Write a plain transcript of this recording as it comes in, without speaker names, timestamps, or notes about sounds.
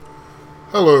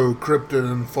Hello, cryptid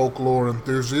and folklore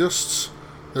enthusiasts.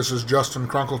 This is Justin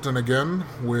Crunkleton again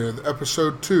with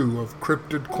episode 2 of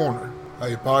Cryptid Corner,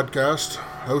 a podcast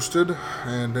hosted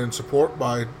and in support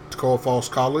by Toccoa Falls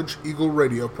College Eagle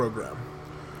Radio program.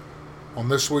 On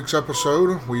this week's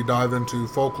episode, we dive into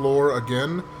folklore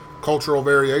again, cultural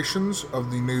variations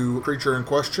of the new creature in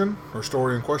question, or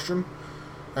story in question,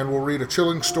 and we'll read a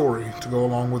chilling story to go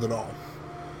along with it all.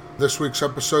 This week's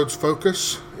episode's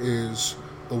focus is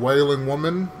the wailing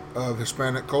woman of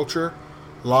Hispanic culture,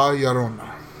 La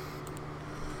Llorona.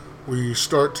 We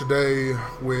start today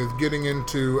with getting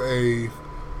into a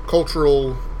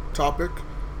cultural topic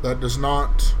that does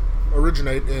not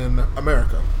originate in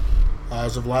America.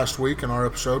 As of last week in our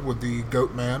episode with the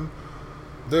Goat Man,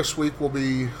 this week we'll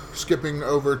be skipping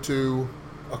over to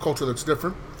a culture that's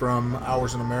different from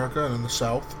ours in America and in the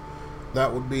South.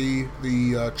 That would be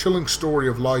the chilling story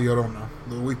of La Llorona,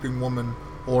 the weeping woman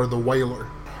or the wailer.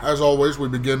 As always, we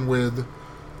begin with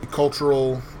the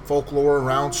cultural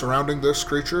folklore surrounding this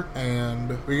creature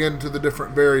and we get into the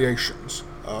different variations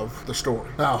of the story.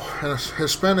 Now, in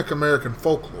Hispanic American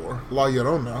folklore, La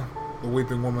Llorona, the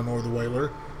weeping woman or the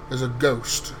wailer, is a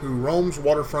ghost who roams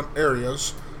waterfront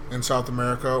areas in South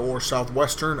America or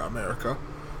southwestern America,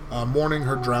 mourning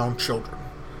her drowned children.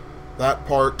 That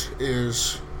part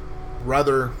is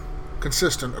rather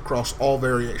consistent across all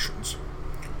variations.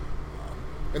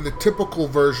 In the typical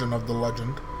version of the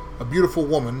legend, a beautiful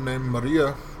woman named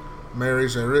Maria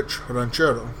marries a rich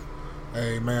ranchero,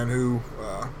 a man who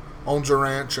owns a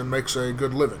ranch and makes a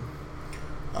good living,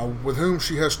 with whom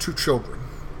she has 2 children.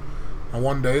 And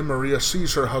one day, Maria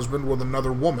sees her husband with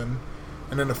another woman,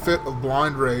 and in a fit of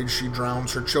blind rage, she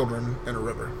drowns her children in a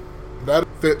river. That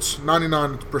fits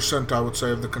 99%, I would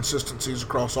say, of the consistencies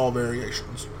across all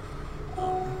variations.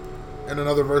 In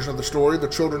another version of the story, the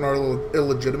children are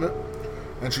illegitimate,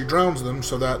 and she drowns them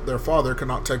so that their father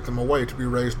cannot take them away to be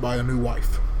raised by a new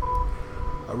wife.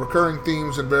 Recurring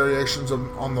themes and variations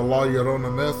on the La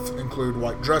Llorona myth include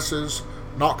white dresses,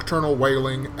 nocturnal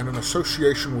wailing, and an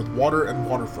association with water and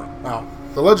waterfront. Now,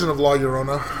 the legend of La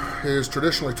Llorona is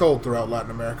traditionally told throughout Latin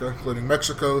America, including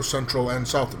Mexico, Central, and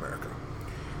South America.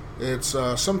 It's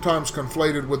sometimes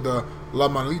conflated with the La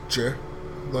Malinche,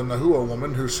 the Nahua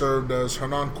woman who served as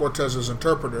Hernan Cortez's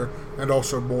interpreter and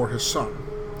also bore his son.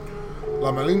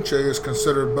 La Malinche is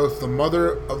considered both the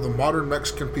mother of the modern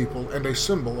Mexican people and a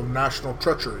symbol of national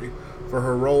treachery for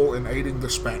her role in aiding the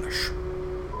Spanish.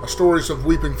 Stories of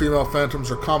weeping female phantoms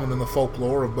are common in the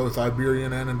folklore of both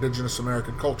Iberian and indigenous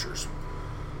American cultures.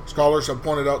 Scholars have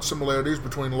pointed out similarities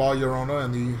between La Llorona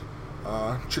and the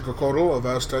Chicocotl of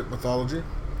Aztec mythology,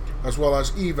 as well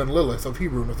as Eve and Lilith of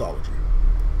Hebrew mythology.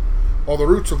 While the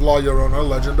roots of La Llorona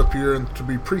legend appear to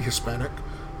be pre-Hispanic,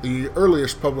 the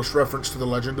earliest published reference to the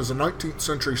legend is a 19th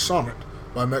century sonnet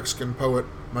by Mexican poet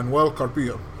Manuel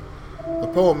Carpio.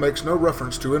 The poem makes no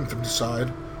reference to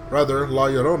infanticide. Rather, La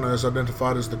Llorona is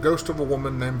identified as the ghost of a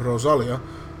woman named Rosalia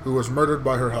who was murdered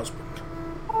by her husband.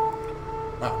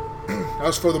 Now,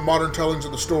 as for the modern tellings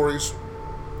of the stories,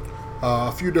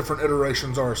 a few different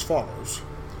iterations are as follows.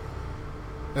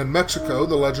 In Mexico,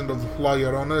 the legend of La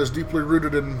Llorona is deeply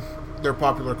rooted in their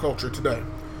popular culture today.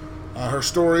 Her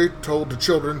story told to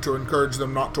children to encourage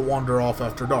them not to wander off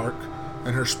after dark,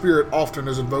 and her spirit often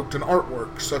is invoked in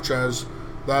artwork, such as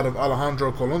that of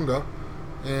Alejandro Colunga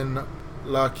in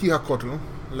La Quijacotl,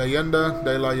 Leyenda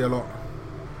de la Llorona,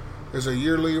 is a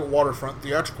yearly waterfront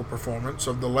theatrical performance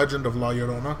of the legend of La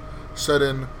Llorona set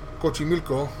in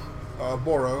Xochimilco,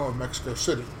 borough of Mexico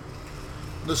City.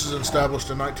 This is established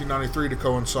in 1993 to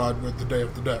coincide with the Day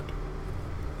of the Dead.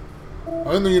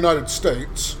 In the United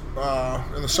States,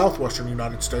 in the southwestern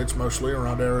United States, mostly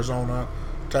around Arizona,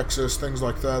 Texas, things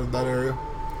like that, in that area,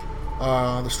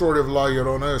 the story of La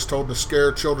Llorona is told to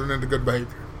scare children into good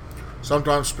behavior,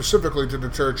 sometimes specifically to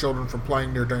deter children from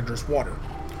playing near dangerous water.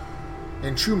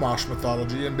 In Chumash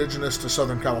mythology, indigenous to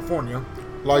Southern California,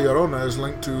 La Llorona is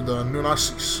linked to the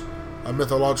Nunasis, a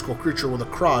mythological creature with a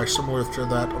cry similar to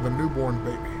that of a newborn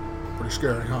baby. Pretty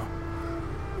scary, huh?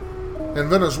 In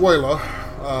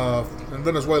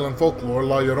Venezuelan folklore,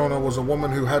 La Llorona was a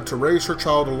woman who had to raise her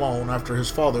child alone after his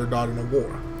father died in a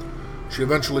war. She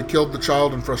eventually killed the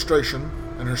child in frustration,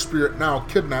 and her spirit now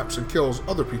kidnaps and kills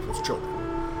other people's children.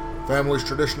 Families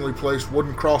traditionally place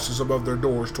wooden crosses above their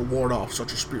doors to ward off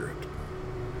such a spirit.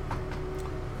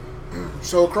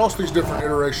 So across these different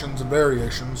iterations and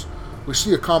variations, we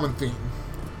see a common theme.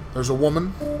 There's a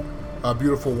woman, a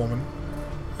beautiful woman,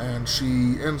 and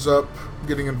she ends up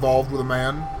getting involved with a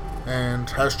man and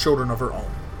has children of her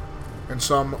own in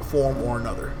some form or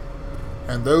another.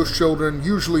 And those children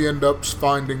usually end up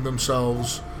finding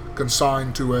themselves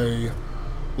consigned to a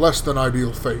less than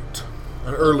ideal fate,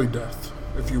 an early death,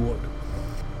 if you would.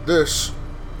 This,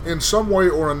 in some way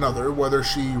or another, whether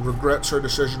she regrets her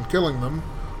decision killing them,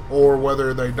 or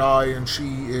whether they die and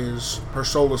her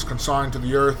soul is consigned to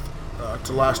the earth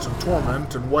to last in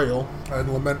torment and wail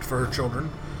and lament for her children,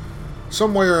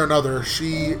 some way or another,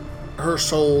 her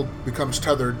soul becomes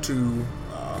tethered to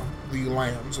the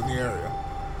lands in the area.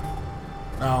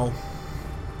 Now,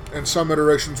 in some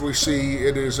iterations we see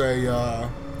it is a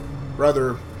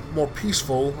rather more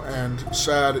peaceful and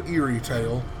sad, eerie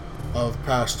tale of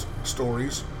past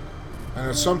stories.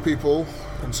 And as some people,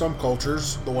 in some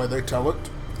cultures, the way they tell it,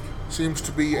 seems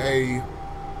to be a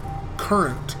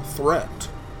current threat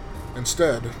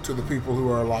instead to the people who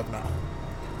are alive now.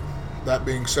 That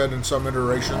being said, in some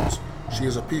iterations, she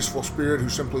is a peaceful spirit who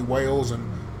simply wails and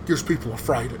gives people a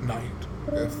fright at night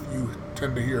if you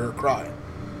tend to hear her cry.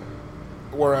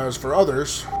 Whereas for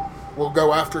others, will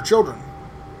go after children.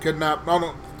 Kidnap,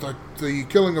 the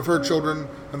killing of her children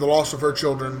and the loss of her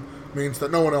children means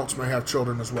that no one else may have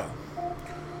children as well.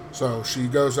 So she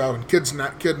goes out and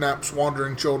kidnaps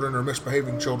wandering children or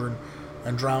misbehaving children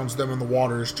and drowns them in the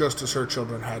waters just as her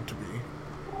children had to be.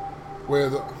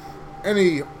 With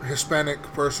any Hispanic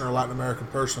person or Latin American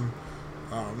person,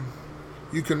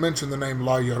 you can mention the name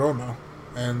La Llorona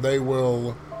and they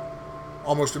will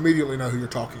almost immediately know who you're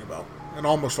talking about, in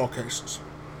almost all cases.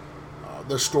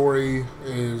 This story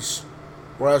is,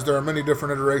 whereas there are many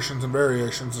different iterations and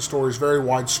variations, the story is very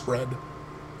widespread.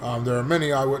 There are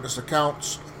many eyewitness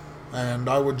accounts, and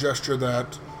I would gesture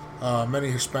that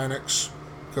many Hispanics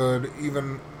could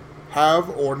even have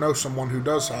or know someone who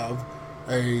does have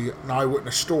an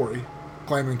eyewitness story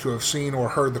claiming to have seen or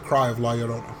heard the cry of La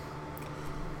Llorona.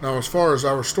 Now, as far as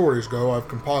our stories go, I've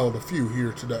compiled a few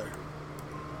here today.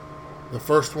 The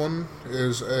first one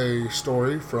is a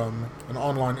story from an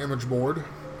online image board.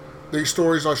 These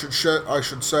stories, I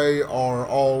should say, are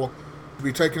all to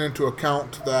be taken into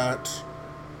account that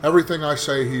everything I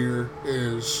say here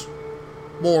is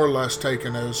more or less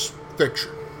taken as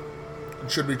fiction and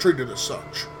should be treated as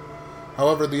such.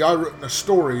 However, the eyewitness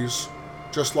stories,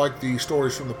 just like the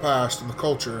stories from the past and the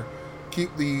culture,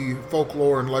 keep the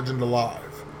folklore and legend alive.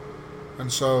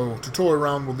 And so, to toy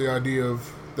around with the idea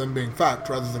of them being fact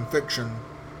rather than fiction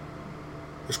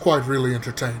is quite really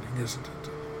entertaining, isn't it?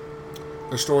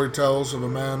 The story tells of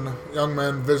a young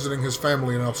man visiting his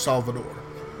family in El Salvador.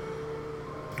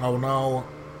 I will now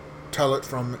tell it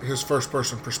from his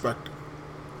first-person perspective.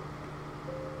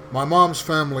 My mom's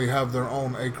family have their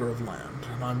own acre of land,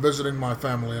 and I'm visiting my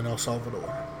family in El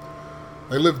Salvador.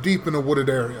 They live deep in a wooded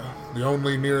area. The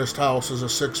only nearest house is a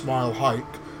 6-mile hike,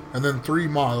 and then 3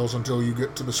 miles until you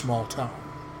get to the small town.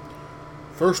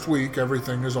 First week,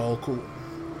 everything is all cool.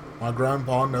 My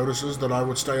grandpa notices that I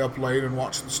would stay up late and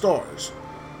watch the stars.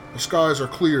 The skies are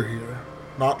clear here,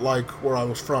 not like where I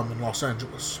was from in Los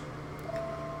Angeles.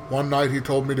 One night he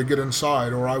told me to get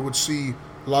inside or I would see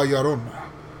La Llorona.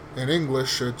 In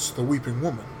English, it's the weeping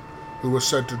woman, who was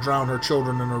said to drown her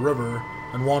children in a river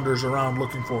and wanders around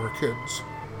looking for her kids.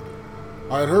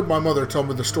 I had heard my mother tell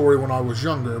me the story when I was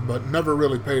younger, but never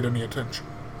really paid any attention.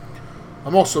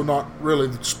 I'm also not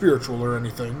really spiritual or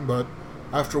anything, but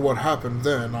after what happened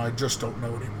then, I just don't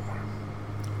know anymore.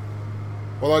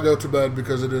 Well, I go to bed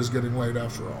because it is getting late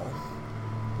after all.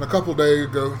 And a couple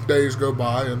days go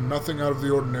by and nothing out of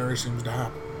the ordinary seems to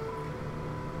happen.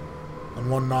 And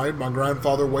one night, my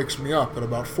grandfather wakes me up at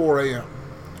about 4 a.m.,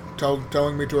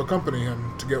 telling me to accompany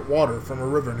him to get water from a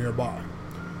river nearby.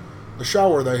 The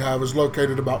shower they have is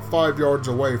located about 5 yards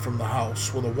away from the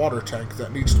house with a water tank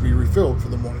that needs to be refilled for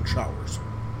the morning showers.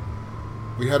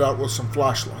 We head out with some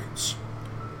flashlights.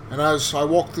 And as I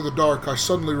walk through the dark, I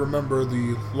suddenly remember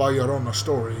the La Llorona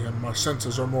story, and my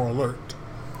senses are more alert.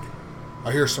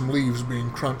 I hear some leaves being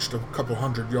crunched a couple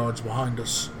 100 yards behind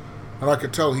us, and I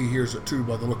could tell he hears it too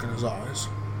by the look in his eyes.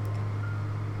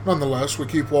 Nonetheless, we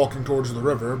keep walking towards the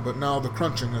river, but now the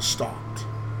crunching has stopped.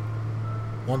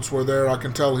 Once we're there, I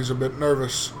can tell he's a bit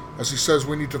nervous, as he says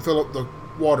we need to fill up the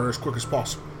water as quick as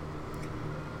possible.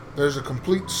 There's a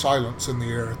complete silence in the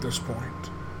air at this point.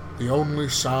 The only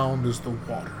sound is the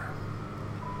water.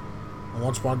 And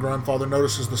once my grandfather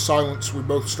notices the silence, we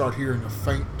both start hearing a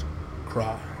faint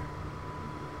cry.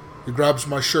 He grabs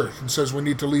my shirt and says we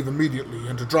need to leave immediately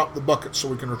and to drop the buckets so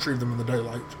we can retrieve them in the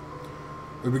daylight.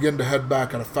 We begin to head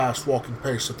back at a fast walking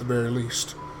pace at the very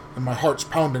least, and my heart's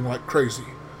pounding like crazy.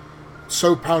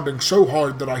 Pounding so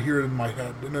hard that I hear it in my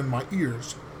head and in my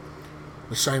ears.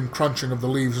 The same crunching of the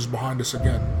leaves is behind us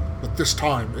again, but this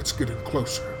time it's getting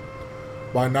closer.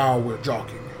 By now we're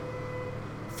jogging.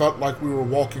 Felt like we were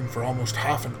walking for almost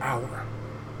half an hour.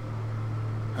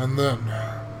 And then,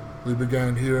 We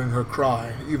began hearing her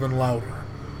cry even louder,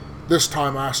 this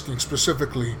time asking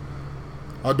specifically,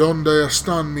 "¿Adonde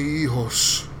están mis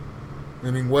hijos?"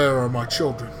 meaning, "Where are my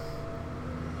children?"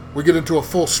 We get into a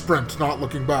full sprint, not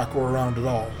looking back or around at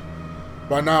all.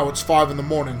 By now it's 5 in the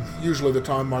morning, usually the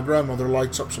time my grandmother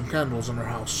lights up some candles in her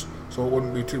house, so it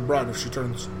wouldn't be too bright if she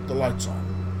turns the lights on.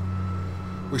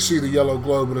 We see the yellow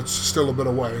glow, but it's still a bit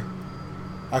away.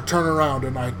 I turn around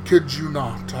and I kid you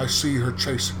not, I see her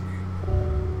chasing me.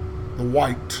 The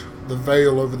white, the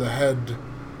veil over the head,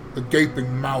 the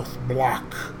gaping mouth black,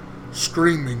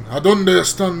 screaming, "¿Adonde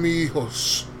están mis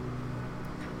hijos?"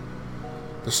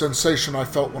 The sensation I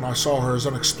felt when I saw her is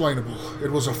unexplainable.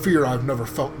 It was a fear I've never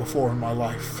felt before in my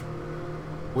life.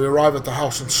 We arrive at the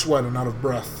house in sweat and out of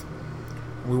breath.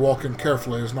 We walk in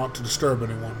carefully as not to disturb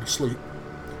anyone asleep.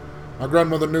 My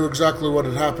grandmother knew exactly what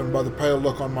had happened by the pale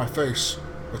look on my face,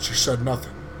 but she said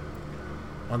nothing.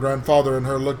 My grandfather and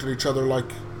her looked at each other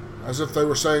like as if they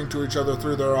were saying to each other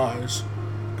through their eyes,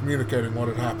 communicating what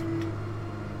had happened.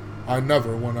 I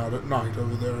never went out at night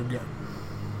over there again.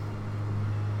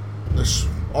 This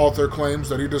author claims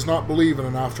that he does not believe in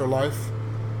an afterlife,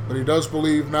 but he does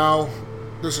believe now,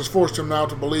 this has forced him now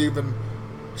to believe in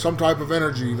some type of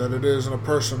energy that it is in a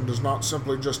person does not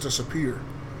simply just disappear.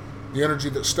 The energy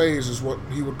that stays is what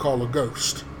he would call a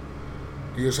ghost.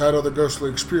 He has had other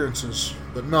ghostly experiences,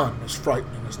 but none as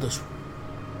frightening as this one.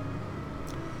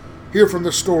 Here from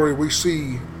this story we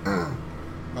see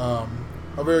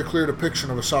a very clear depiction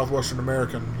of a Southwestern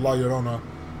American, La Llorona,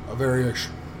 a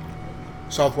variation.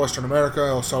 Southwestern America,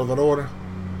 El Salvador,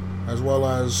 as well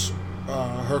as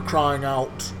her crying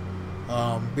out,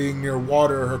 being near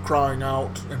water, her crying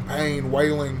out in pain,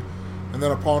 wailing, and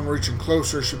then upon reaching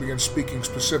closer, she begins speaking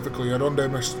specifically, "¿Adonde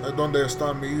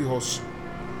están mis hijos?"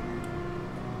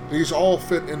 These all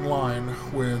fit in line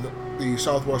with the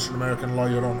Southwestern American La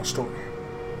Llorona story.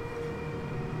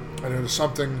 And it is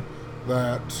something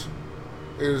that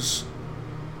is,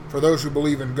 for those who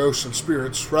believe in ghosts and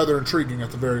spirits, rather intriguing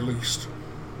at the very least.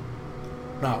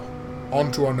 Now,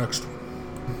 on to our next one.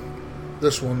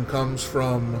 This one comes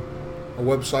from a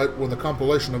website with a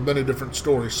compilation of many different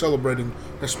stories celebrating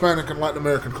Hispanic and Latin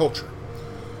American culture.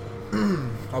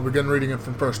 I'll begin reading it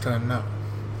from first hand now.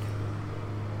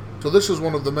 So this is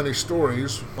one of the many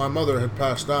stories my mother had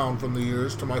passed down from the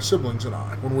years to my siblings and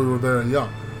I when we were very young.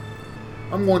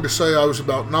 I'm going to say I was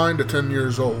about 9 to 10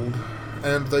 years old,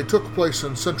 and they took place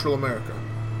in Central America,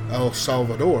 El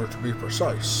Salvador to be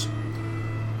precise.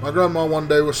 My grandma one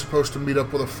day was supposed to meet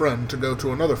up with a friend to go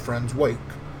to another friend's wake.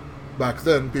 Back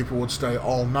then, people would stay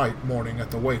all night mourning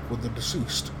at the wake with the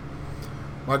deceased.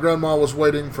 My grandma was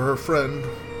waiting for her friend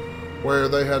where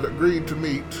they had agreed to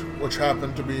meet, which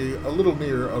happened to be a little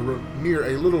near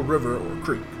a little river or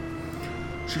creek.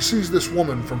 She sees this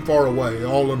woman from far away,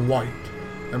 all in white,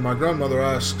 and my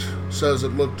grandmother says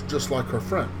it looked just like her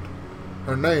friend.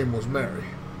 Her name was Mary.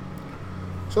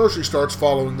 So she starts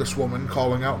following this woman,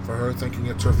 calling out for her, thinking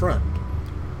it's her friend.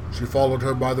 She followed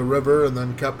her by the river and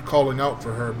then kept calling out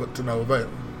for her, but to no avail.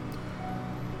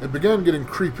 It began getting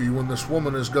creepy when this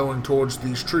woman is going towards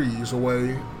these trees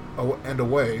away,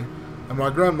 and my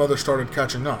grandmother started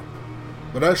catching up.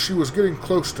 But as she was getting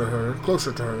closer to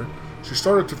her, she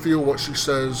started to feel what she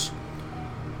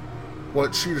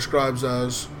describes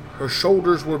as her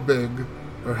shoulders were big,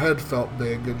 her head felt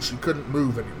big, and she couldn't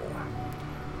move anymore.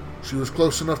 She was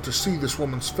close enough to see this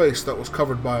woman's face that was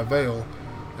covered by a veil,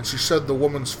 and she said the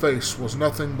woman's face was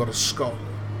nothing but a skull.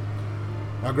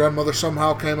 My grandmother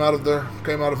somehow came out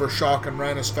of her shock and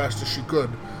ran as fast as she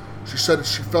could. She said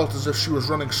she felt as if she was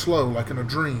running slow, like in a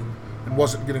dream, and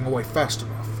wasn't getting away fast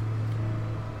enough.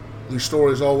 These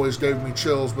stories always gave me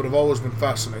chills, but have always been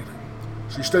fascinating.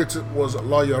 She states it was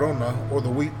La Llorona, or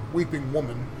the weeping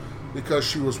woman, because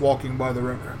she was walking by the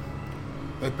river.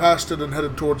 They passed it and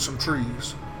headed towards some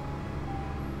trees.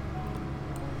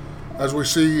 As we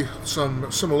see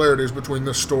some similarities between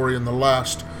this story and the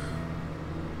last,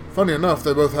 funny enough,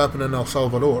 they both happen in El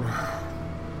Salvador.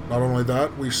 Not only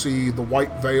that, we see the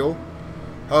white veil.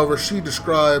 However, she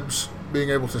describes being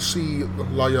able to see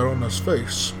La Llorona's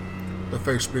face, the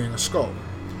face being a skull,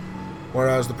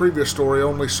 whereas the previous story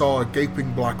only saw a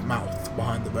gaping black mouth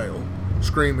behind the veil,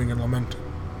 screaming and lamenting.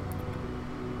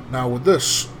 Now with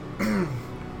this,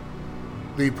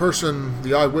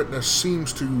 the eyewitness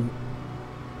seems to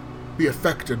be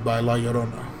affected by La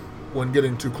Llorona when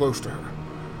getting too close to her,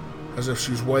 as if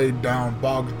she's weighed down,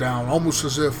 bogged down, almost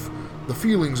as if the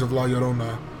feelings of La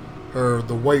Llorona,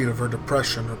 the weight of her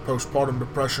depression, her postpartum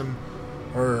depression,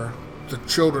 the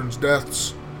children's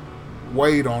deaths,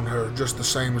 weighed on her just the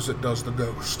same as it does the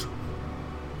ghost.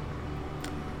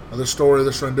 Now, this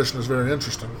rendition is very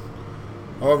interesting.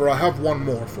 However, I have one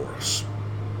more for us.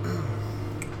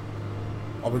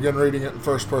 I'll begin reading it in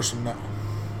first person now.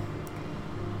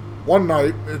 One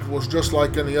night, it was just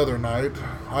like any other night.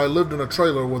 I lived in a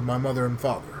trailer with my mother and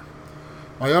father.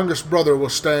 My youngest brother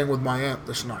was staying with my aunt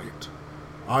this night.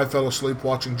 I fell asleep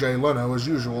watching Jay Leno as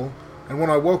usual, and when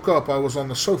I woke up I was on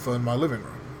the sofa in my living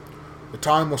room. The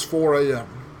time was 4 a.m.,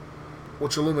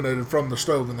 which illuminated from the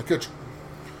stove in the kitchen.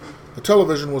 The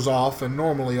television was off, and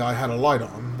normally I had a light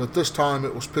on, but this time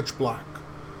it was pitch black.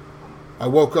 I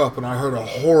woke up and I heard a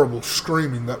horrible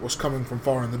screaming that was coming from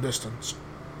far in the distance.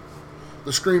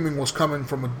 The screaming was coming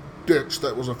from a ditch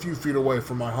that was a few feet away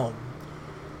from my home.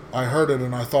 I heard it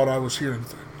and I thought I was hearing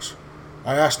things.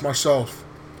 I asked myself,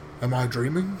 am I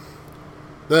dreaming?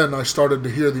 Then I started to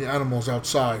hear the animals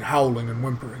outside howling and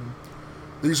whimpering.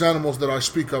 These animals that I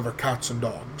speak of are cats and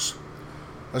dogs.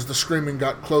 As the screaming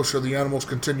got closer, the animals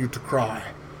continued to cry.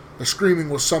 The screaming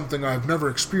was something I have never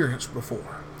experienced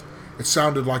before. It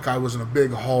sounded like I was in a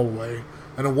big hallway,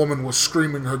 and a woman was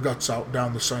screaming her guts out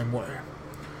down the same way.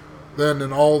 Then,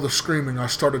 in all the screaming, I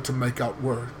started to make out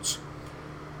words.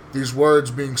 These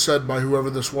words being said by whoever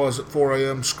this was at 4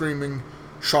 a.m. screaming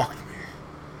shocked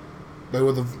me.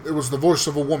 It was the voice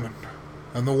of a woman,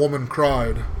 and the woman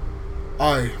cried,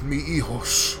 "Ay, mi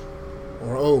hijos,"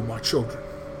 or "Oh, my children."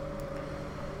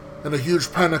 In a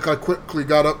huge panic, I quickly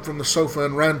got up from the sofa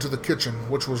and ran to the kitchen,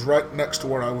 which was right next to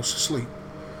where I was asleep.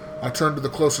 I turned to the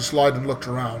closest light and looked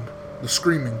around. The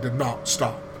screaming did not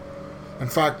stop. In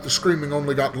fact, the screaming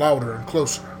only got louder and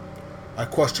closer. I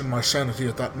questioned my sanity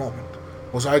at that moment.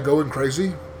 Was I going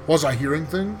crazy? Was I hearing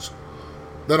things?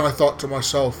 Then I thought to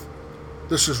myself,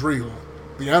 this is real.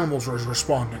 The animals are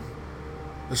responding.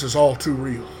 This is all too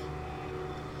real.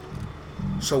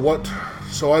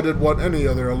 So I did what any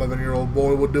other 11-year-old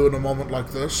boy would do in a moment like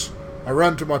this. I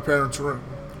ran to my parents' room.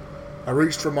 I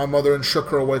reached for my mother and shook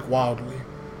her awake wildly.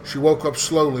 She woke up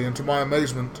slowly, and to my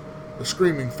amazement, the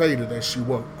screaming faded as she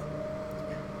woke.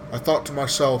 I thought to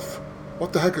myself,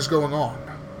 what the heck is going on?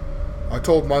 I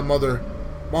told my mother,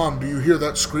 "Mom, do you hear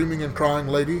that screaming and crying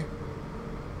lady?"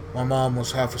 My mom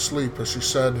was half asleep as she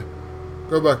said,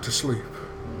 "Go back to sleep.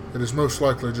 It is most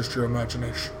likely just your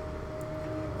imagination."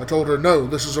 I told her, "No,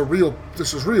 this is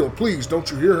real, please,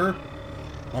 don't you hear her?"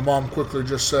 My mom quickly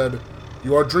just said,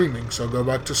 "You are dreaming, so go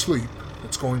back to sleep.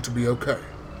 It's going to be okay."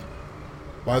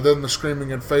 By then the screaming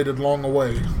had faded long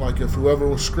away, like if whoever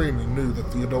was screaming knew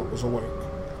that the adult was awake.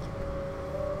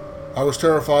 I was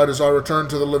terrified as I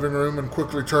returned to the living room and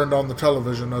quickly turned on the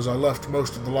television as I left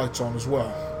most of the lights on as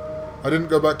well. I didn't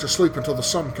go back to sleep until the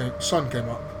sun came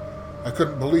up. I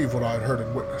couldn't believe what I had heard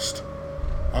and witnessed.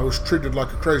 I was treated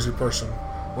like a crazy person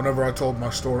whenever I told my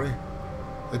story.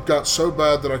 It got so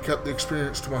bad that I kept the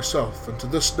experience to myself, and to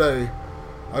this day,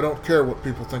 I don't care what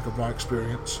people think of my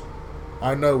experience.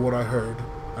 I know what I heard,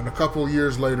 and a couple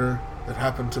years later, it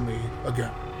happened to me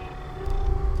again.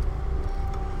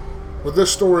 With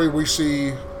this story, we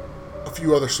see a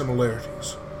few other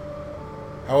similarities.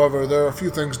 However, there are a few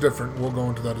things different, and we'll go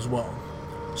into that as well.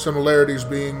 Similarities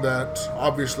being that,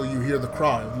 obviously, you hear the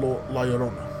cry of La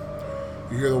Llorona.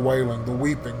 You hear the wailing, the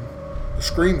weeping, the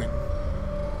screaming.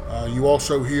 You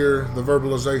also hear the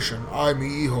verbalization, "Ay,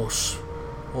 mi hijos,"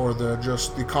 or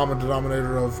the common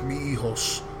denominator of "mi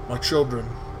hijos," my children.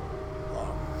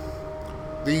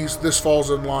 This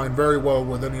falls in line very well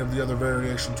with any of the other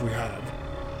variations we have.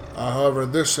 However,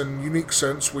 this in unique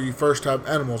sense, we first have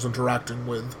animals interacting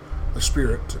with the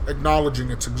spirit,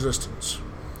 acknowledging its existence.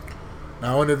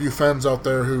 Now, any of you fans out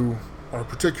there who are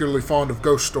particularly fond of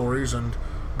ghost stories and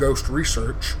ghost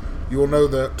research, you will know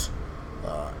that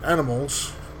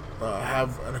animals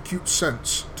have an acute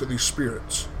sense to these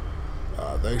spirits.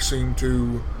 They seem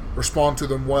to respond to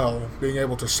them well, being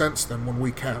able to sense them when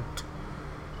we can't.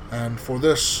 And for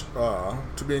this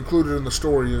to be included in the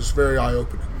story is very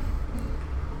eye-opening.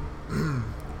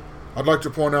 I'd like to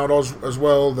point out as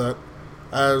well that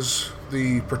as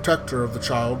the protector of the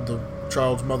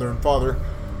child's mother and father,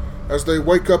 as they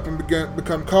wake up and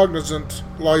become cognizant,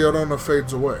 La Llorona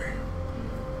fades away.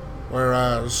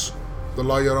 Whereas the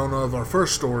La Llorona of our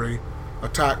first story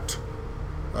attacked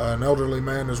an elderly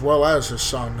man as well as his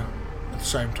son at the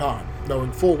same time,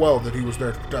 knowing full well that he was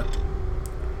there to protect him.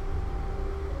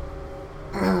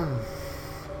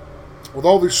 With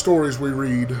all these stories we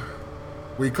read,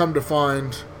 we come to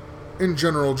find, in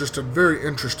general, just a very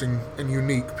interesting and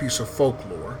unique piece of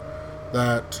folklore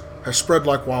that has spread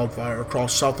like wildfire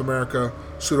across South America,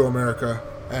 Pseudo-America,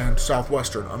 and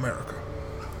Southwestern America.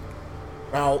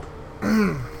 Now,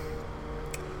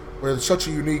 with such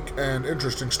a unique and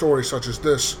interesting story such as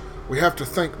this, we have to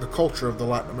thank the culture of the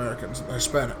Latin Americans and the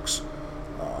Hispanics.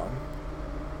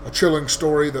 a chilling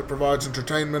story that provides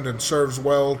entertainment and serves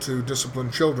well to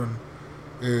discipline children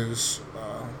is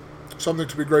something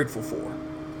to be grateful for.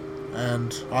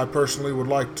 And I personally would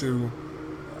like to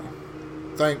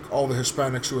thank all the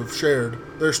Hispanics who have shared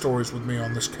their stories with me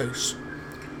on this case.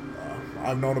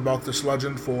 I've known about this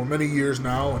legend for many years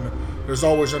now, and it has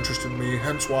always interested me,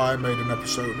 hence why I made an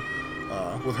episode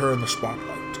with her in the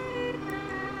spotlight.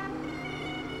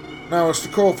 Now, as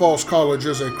Toccoa Falls College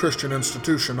is a Christian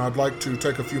institution, I'd like to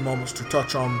take a few moments to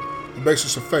touch on the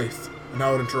basis of faith and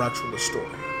how it interacts with this story.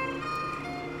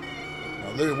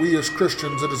 Now, we as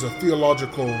Christians, it is a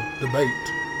theological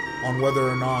debate on whether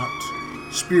or not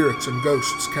spirits and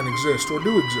ghosts can exist or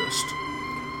do exist.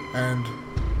 And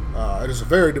it is a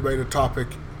very debated topic,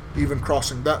 even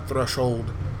crossing that threshold,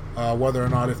 whether or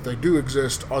not if they do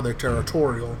exist, are they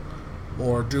territorial,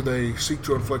 or do they seek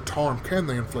to inflict harm? Can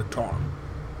they inflict harm?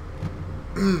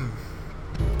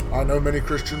 I know many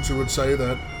Christians who would say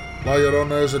that La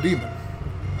Llorona is a demon,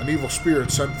 an evil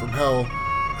spirit sent from hell,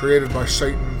 created by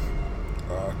Satan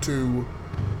to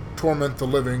torment the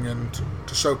living and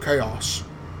to sow chaos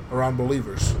around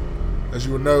believers. As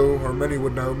you would know, or many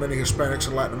would know, many Hispanics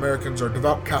and Latin Americans are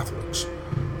devout Catholics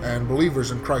and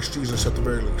believers in Christ Jesus at the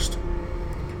very least.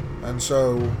 And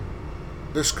so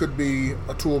this could be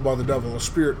a tool by the devil, a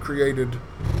spirit created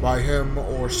by him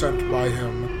or sent by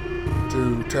him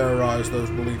to terrorize those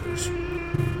believers.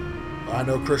 I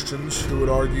know Christians who would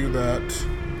argue that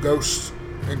ghosts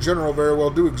in general very well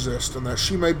do exist, and that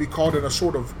she may be caught in a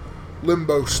sort of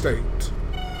limbo state,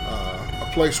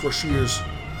 a place where she is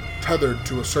tethered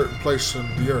to a certain place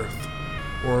in the earth,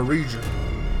 or a region,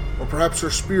 or perhaps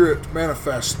her spirit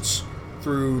manifests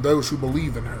through those who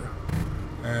believe in her,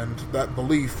 and that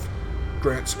belief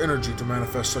grants energy to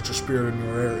manifest such a spirit in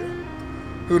your area.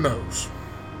 Who knows?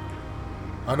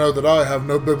 I know that I have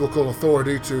no biblical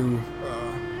authority to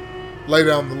lay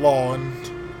down the law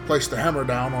and place the hammer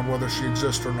down on whether she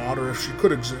exists or not, or if she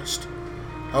could exist.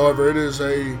 However, it is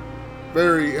a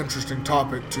very interesting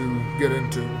topic to get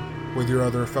into with your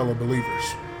other fellow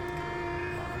believers.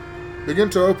 Begin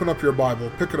to open up your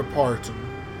Bible, pick it apart,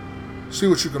 and see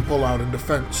what you can pull out in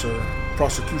defense or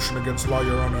prosecution against La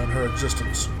Llorona and her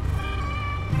existence.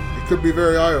 It could be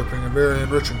very eye-opening and very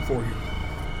enriching for you.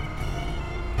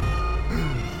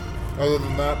 Other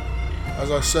than that,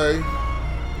 as I say,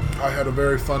 I had a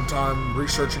very fun time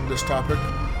researching this topic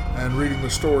and reading the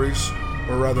stories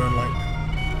were rather enlightening.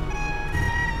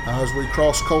 As we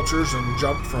cross cultures and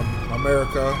jump from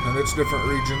America and its different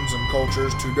regions and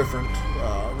cultures to different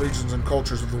regions and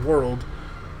cultures of the world,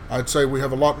 I'd say we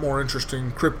have a lot more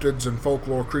interesting cryptids and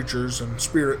folklore creatures and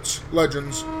spirits,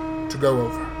 legends to go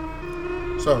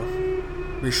over. So,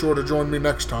 be sure to join me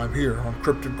next time here on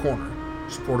Cryptid Corner,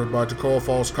 supported by Toccoa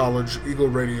Falls College Eagle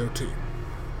Radio Team.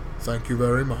 Thank you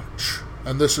very much.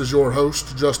 And this is your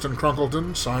host, Justin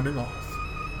Crunkleton, signing off.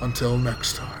 Until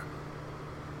next time.